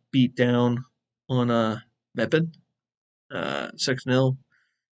put a beat down on Meppen, 6-0.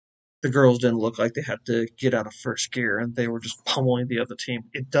 The girls didn't look like they had to get out of first gear, and they were just pummeling the other team.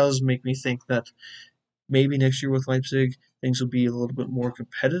 It does make me think that maybe next year with Leipzig, things will be a little bit more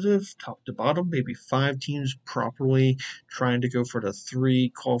competitive, top to bottom. Maybe 5 teams properly trying to go for the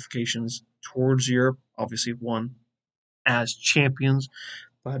 3 qualifications towards Europe. Obviously, one as champions.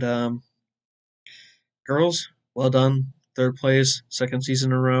 But girls, well done. Third place, second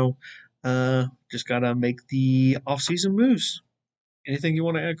season in a row. Just gotta make the off-season moves. Anything you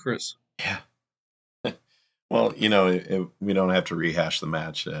want to add, Chris? Yeah. Well, we don't have to rehash the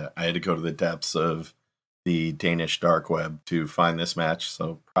match. I had to go to the depths of the Danish dark web to find this match.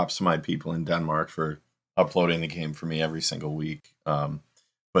 So props to my people in Denmark for uploading the game for me every single week. But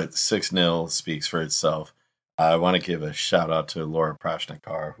 6-0 speaks for itself. I want to give a shout out to Laura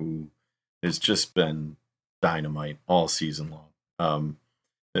Prashnikar, who has just been dynamite all season long.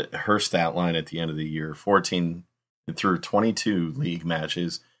 Her stat line at the end of the year, 14 through 22 league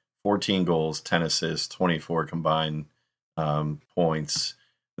matches, 14 goals, 10 assists, 24 combined points.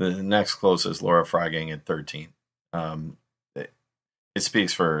 The next closest, Laura Fragang at 13. It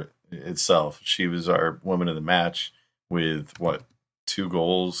speaks for itself. She was our woman of the match with 2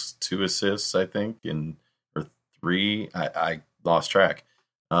 goals, 2 assists, I think, or 3. I lost track.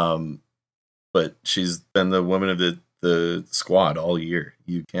 But she's been the woman of the squad all year.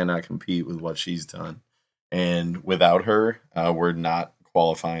 You cannot compete with what she's done. And without her, we're not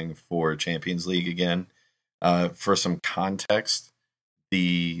qualifying for Champions League again. For some context,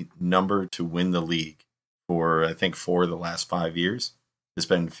 the number to win the league for, I think, 4 of the last 5 years has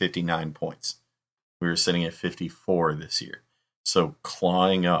been 59 points. We were sitting at 54 this year. So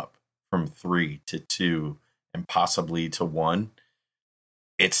clawing up from 3 to 2 and possibly to 1,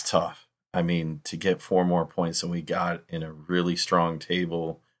 it's tough. I mean, to get 4 more points than we got in a really strong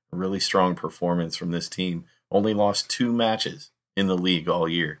table, a really strong performance from this team, only lost 2 matches in the league all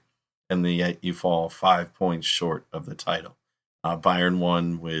year, and yet you fall 5 points short of the title. Bayern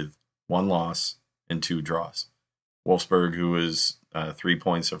won with 1 loss and 2 draws. Wolfsburg, who was 3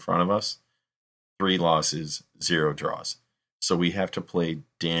 points in front of us, 3 losses, 0 draws. So we have to play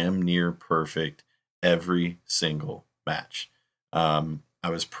damn near perfect every single match. I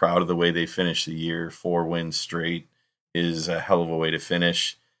was proud of the way they finished the year. 4 wins straight is a hell of a way to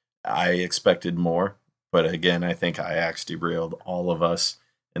finish. I expected more, but again, I think Ajax derailed all of us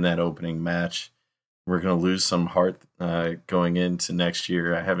in that opening match. We're going to lose some heart going into next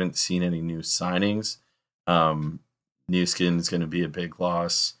year. I haven't seen any new signings. New Skin is going to be a big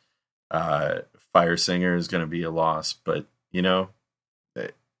loss. Fire Singer is going to be a loss, but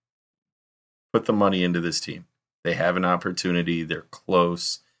put the money into this team. They have an opportunity. They're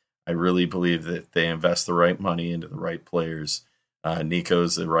close. I really believe that they invest the right money into the right players.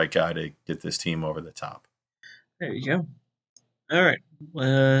 Nico's the right guy to get this team over the top. There you go. All right.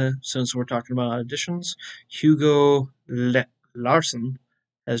 Since we're talking about additions, Hugo Larsson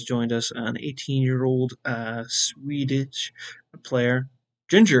has joined us, an 18-year-old Swedish player,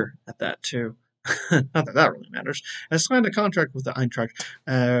 ginger at that too. Not that that really matters. Has signed a contract with the Eintracht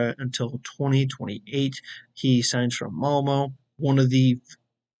until 2028. He signs from Malmo, one of the,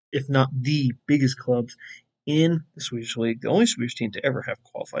 if not the biggest clubs in the Swedish league, the only Swedish team to ever have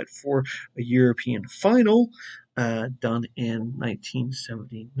qualified for a European final, done in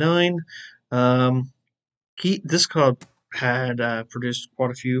 1979. This club had produced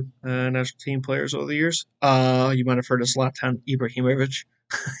quite a few national team players over the years. You might have heard of Zlatan Ibrahimovic.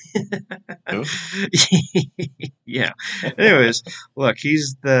 Yeah. Anyways, look,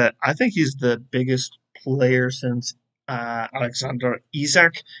 I think he's the biggest player since Alexander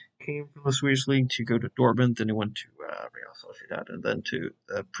Isak came from the Swedish league to go to Dortmund. Then he went to Real Sociedad, and then to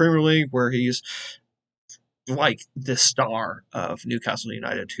the Premier League, where he's like the star of Newcastle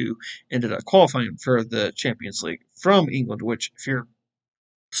United, who ended up qualifying for the Champions League from England. Which, if you're a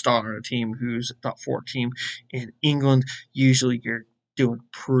star on a team who's a top 4 team in England, usually you're doing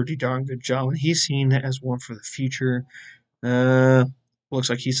a pretty darn good job, and he's seen as one for the future. Looks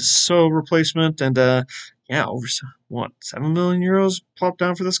like he's a replacement, and yeah, over 7 million euros plopped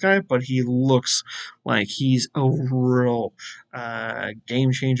down for this guy, but he looks like he's a real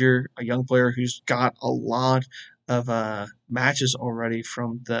game changer, a young player who's got a lot of matches already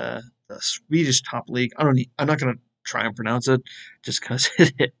from the Swedish top league. I'm not gonna try and pronounce it just because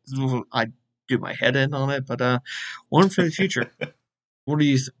I do my head in on it, but one for the future. What do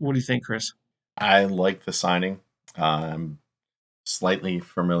you think, Chris? I like the signing. I'm slightly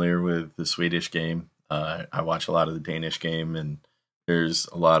familiar with the Swedish game. I watch a lot of the Danish game, and there's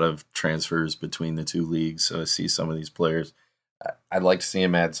a lot of transfers between the two leagues. So I see some of these players. I'd like to see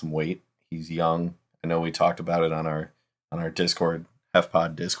him add some weight. He's young. I know we talked about it on our Discord,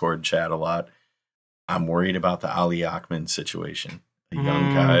 HFPod Discord chat a lot. I'm worried about the Ali Akman situation. A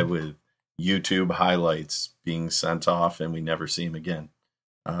young guy with YouTube highlights being sent off, and we never see him again.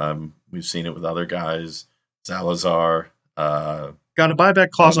 We've seen it with other guys, Salazar. Got a buyback I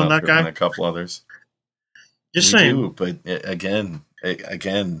clause don't know on if that there have been guy. a couple others. Just We do, saying, but again,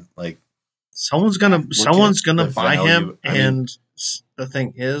 like look at someone's gonna the buy him, value. I mean, and the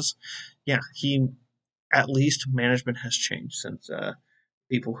thing is, yeah, he at least management has changed since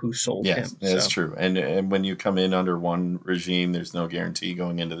people who sold yes, him. that's So true. And when you come in under one regime, there's no guarantee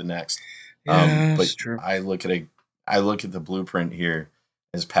going into the next. yeah, But it's true. I look at the blueprint here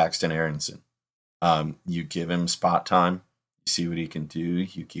as Paxton Aronson. You give him spot time, you see what he can do.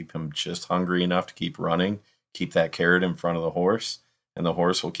 You keep him just hungry enough to keep running, keep that carrot in front of the horse, and the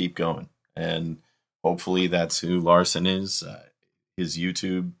horse will keep going. And hopefully that's who Larson is. His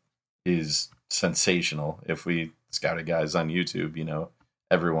YouTube is sensational. If we scouted guys on YouTube,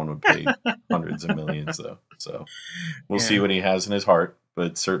 everyone would pay hundreds of millions, though. So we'll see Yeah. what he has in his heart,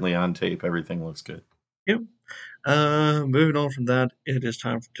 but certainly on tape, everything looks good. Yep. Moving on from that, it is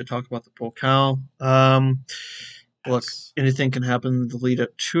time to talk about the Pokal. Look, Yes. anything can happen in the lead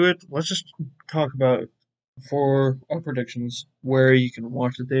up to it. Let's just talk about for our predictions where you can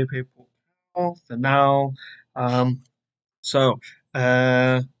watch the DP Pokal, the now. Um, so,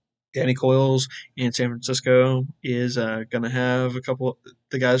 uh, Danny Coyles in San Francisco is going to have a couple.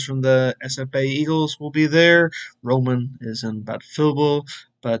 The guys from the SFA Eagles will be there. Roman is in Bad Vilbel,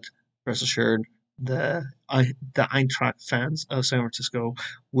 but rest assured, the Eintracht fans of San Francisco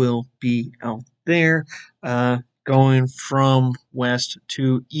will be out there. Going from west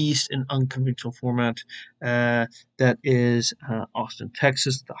to east in unconventional format. That is Austin,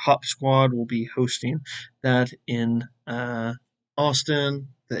 Texas. The Hop Squad will be hosting that in Austin.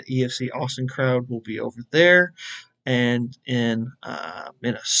 The EFC Austin crowd will be over there. And in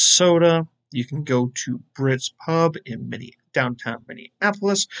Minnesota, you can go to Brits Pub in downtown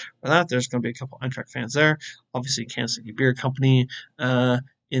Minneapolis. For that, there's going to be a couple Eintracht fans there. Obviously, Kansas City Beer Company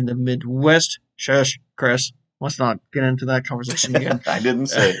in the Midwest. Shush, Chris. Let's not get into that conversation again. I didn't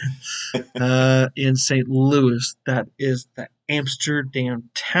say. In St. Louis, that is the Amsterdam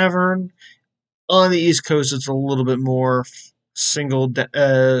Tavern. On the East Coast, it's a little bit more circled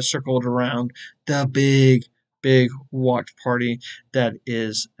around the big watch party that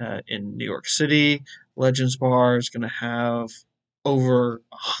is in New York City. Legends Bar is going to have over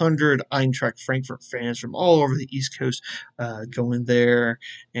 100 Eintracht Frankfurt fans from all over the East Coast going there.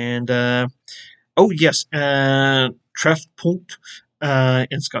 And oh, yes, Treffpunkt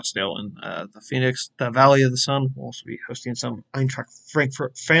in Scottsdale and the Phoenix. The Valley of the Sun will also be hosting some Eintracht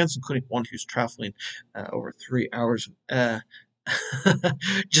Frankfurt fans, including one who's traveling over 3 hours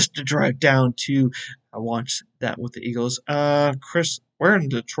just to drive down to watch that with the Eagles. Chris, where in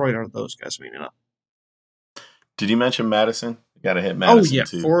Detroit are those guys meeting up? Did you mention Madison? Got to hit Oh, Madison yeah,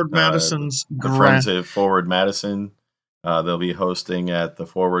 too. Ford Madison's The Friends of Forward Madison. They'll be hosting at the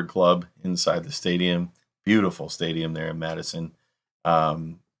Forward Club inside the stadium. Beautiful stadium there in Madison.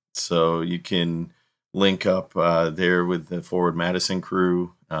 So you can link up there with the Forward Madison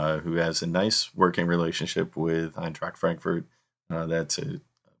crew, who has a nice working relationship with Eintracht Frankfurt. That's a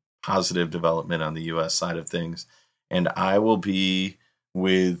positive development on the U.S. side of things. And I will be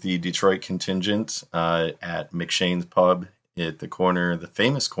with the Detroit contingent at McShane's Pub at the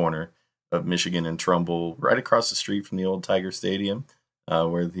famous corner of Michigan and Trumbull, right across the street from the old Tiger Stadium,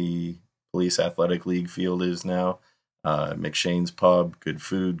 where the Police Athletic League field is now. McShane's Pub, good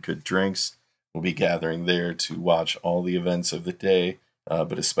food, good drinks. We'll be gathering there to watch all the events of the day,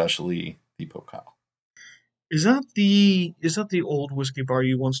 but especially the Pokal. Is that the old whiskey bar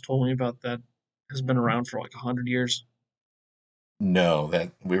you once told me about that has been around for like 100 years? No,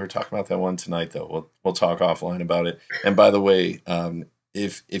 that we were talking about that one tonight, though. We'll talk offline about it. And by the way,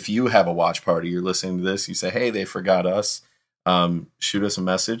 if you have a watch party, you're listening to this, you say, hey, they forgot us, shoot us a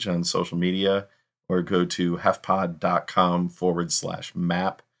message on social media or go to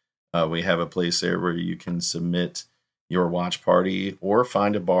hefpod.com/map. We have a place there where you can submit your watch party or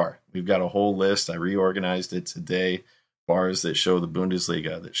find a bar. We've got a whole list. I reorganized it today. Bars that show the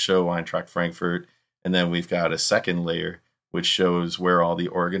Bundesliga, that show Eintracht Frankfurt. And then we've got a second layer which shows where all the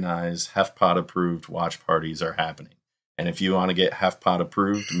organized HEFPOD approved watch parties are happening. And if you want to get HEFPOD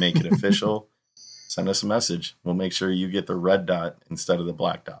approved, make it official, send us a message. We'll make sure you get the red dot instead of the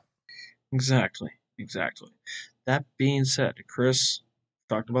black dot. Exactly, exactly. That being said, Chris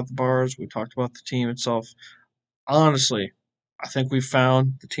talked about the bars. We talked about the team itself. Honestly, I think we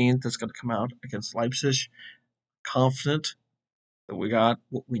found the team that's going to come out against Leipzig confident that we got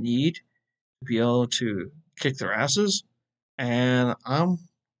what we need to be able to kick their asses. And I'm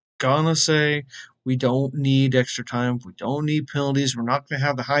gonna say we don't need extra time. We don't need penalties. We're not gonna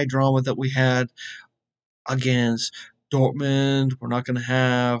have the high drama that we had against Dortmund. We're not gonna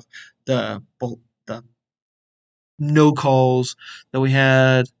have the no calls that we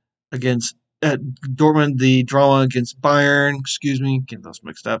had against Dortmund, the drama against Bayern. Excuse me, getting those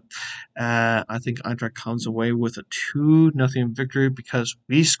mixed up. I think Eintracht comes away with a 2-0 victory because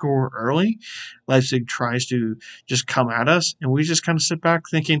we score early. Leipzig tries to just come at us, and we just kind of sit back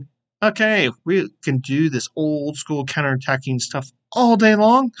thinking, okay, we can do this old school counterattacking stuff all day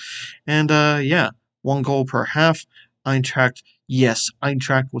long. And yeah, 1 goal per half. Eintracht, yes,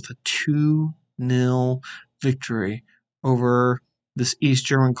 Eintracht with a 2-0 victory over this East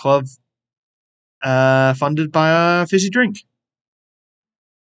German club funded by a fizzy drink.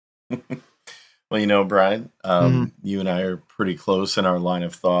 Well, Brian, Mm, you and I are pretty close in our line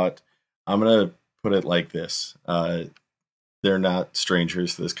of thought. I'm going to put it like this. They're not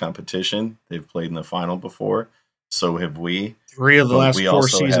strangers to this competition. They've played in the final before. So have we. 3 of the But last we 4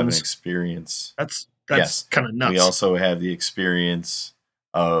 also have an seasons. experience. That's Yes, kind of we nuts. also have the experience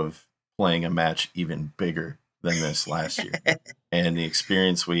of playing a match even bigger than this last year. And the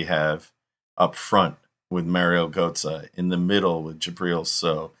experience we have up front with Mario Götze, in the middle with Jabril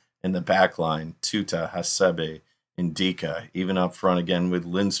So, in the back line, Tuta, Hasebe, Indika, even up front again with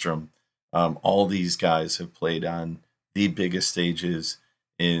Lindstrom. All these guys have played on the biggest stages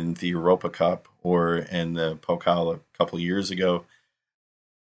in the Europa Cup or in the Pokal a couple years ago.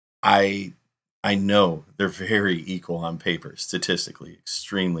 I I know they're very equal on paper, statistically,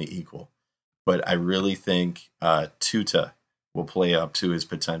 extremely equal. But I really think Tuta will play up to his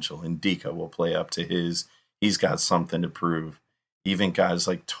potential. And Dika will play up to his. He's got something to prove. Even guys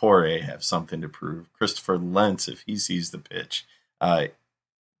like Torre have something to prove. Christopher Lentz, if he sees the pitch, uh,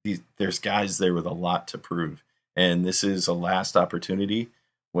 there's guys there with a lot to prove. And this is a last opportunity,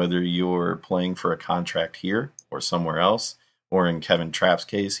 whether you're playing for a contract here or somewhere else, or in Kevin Trapp's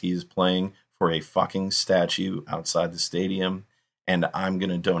case, he's playing for a fucking statue outside the stadium. And I'm going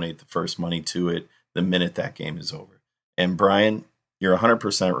to donate the first money to it the minute that game is over. And Brian, you're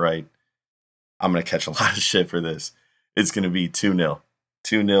 100% right. I'm going to catch a lot of shit for this. It's going to be 2-0.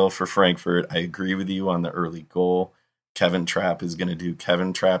 2-0 for Frankfurt. I agree with you on the early goal. Kevin Trapp is going to do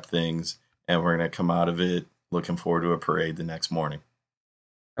Kevin Trapp things, and we're going to come out of it looking forward to a parade the next morning.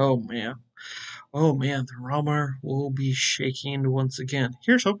 Oh man. Oh man, the Rama will be shaking once again.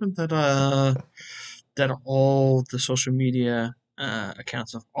 Here's hoping that all the social media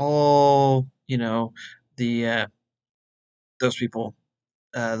accounts of all the those people,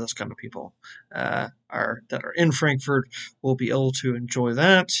 those kind of people, are in Frankfurt will be able to enjoy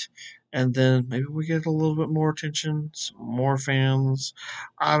that, and then maybe we get a little bit more attention, some more fans.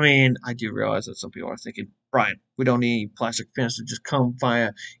 I mean, I do realize that some people are thinking, Brian, we don't need plastic fans to just come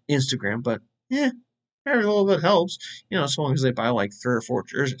via Instagram, but yeah, every little bit helps. As long as they buy like 3 or 4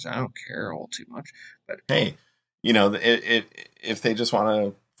 jerseys, I don't care all too much. But Hey, if they just want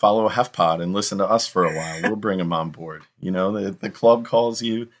to follow HefPod and listen to us for a while, we'll bring them on board. The club calls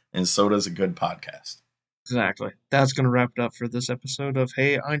you, and so does a good podcast. exactly. That's going to wrap it up for this episode of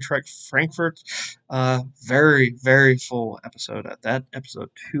Hey Eintracht Frankfurt. Very, very full episode at that, episode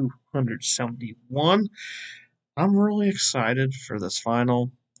 271. I'm really excited for this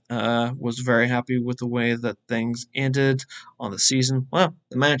final. Was very happy with the way that things ended on the season. Well,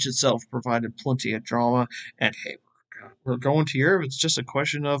 the match itself provided plenty of drama, and hey, we're going to Europe. It's just a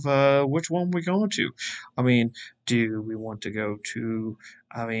question of which one we going to. I mean, do we want to go to?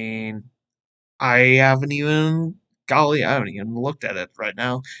 I mean, I haven't even, golly, I haven't even looked at it right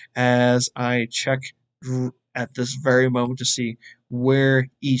now as I check at this very moment to see where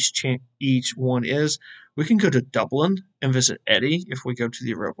each one is. We can go to Dublin and visit Eddie if we go to the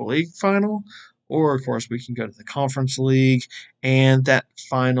Europa League final, or of course we can go to the Conference League, and that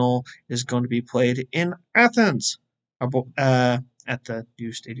final is going to be played in Athens, at the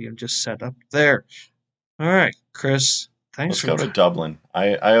new stadium just set up there. All right, Chris, thanks Let's for go to Dublin.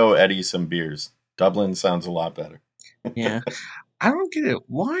 I owe Eddie some beers. Dublin sounds a lot better. yeah. I don't get it.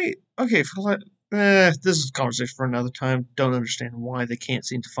 Why? Okay, this is a conversation for another time. Don't understand why they can't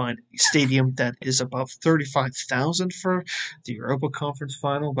seem to find a stadium that is above 35,000 for the Europa Conference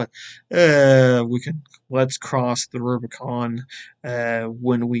final. But let's cross the Rubicon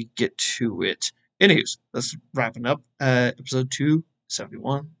when we get to it. Anyways, that's wrapping up episode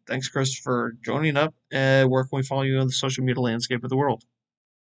 271. Thanks, Chris, for joining up. Where can we follow you on the social media landscape of the world?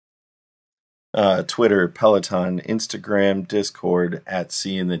 Twitter, Peloton, Instagram, Discord at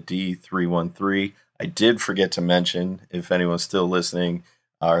C in the D 313. I did forget to mention, if anyone's still listening,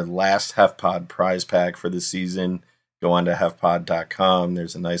 our last HefPod prize pack for the season. Go on to hefpod.com.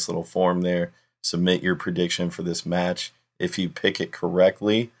 There's a nice little form there. Submit your prediction for this match. If you pick it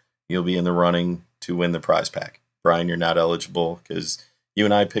correctly, you'll be in the running to win the prize pack. Brian, you're not eligible because you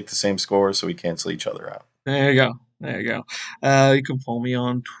and I picked the same score, so we cancel each other out. There you go. There you go. You can follow me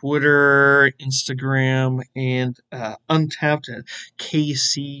on Twitter, Instagram, and Untapped at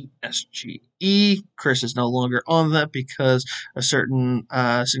KCSGE. Chris is no longer on that because a certain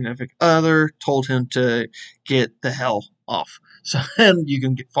significant other told him to get the hell off. So, and you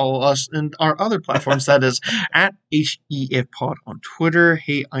can follow us in our other platforms. That is at HEFPod on Twitter,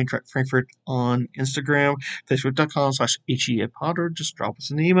 Hey Eintracht Frankfurt on Instagram, Facebook.com/HEFPod, or just drop us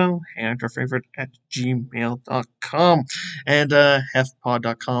an email, HeyEintrachtFrankfurt@gmail.com, and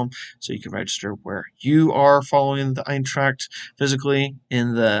HEFPod.com, so you can register where you are following the Eintracht physically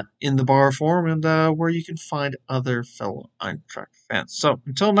in the bar form, and where you can find other fellow Eintracht fans. So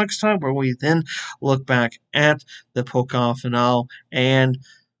until next time, where we then look back at the Pokal finale and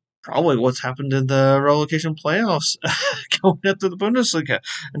probably what's happened in the relegation playoffs going into the Bundesliga.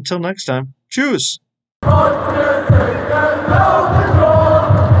 Until next time, choose.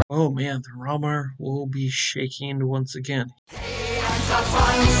 Oh man, the Rama will be shaking once again. Hey, Eintracht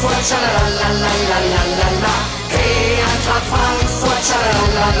Frankfurt, la la la la la la la. Hey, Eintracht Frankfurt, la la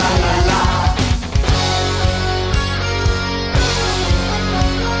la la la la.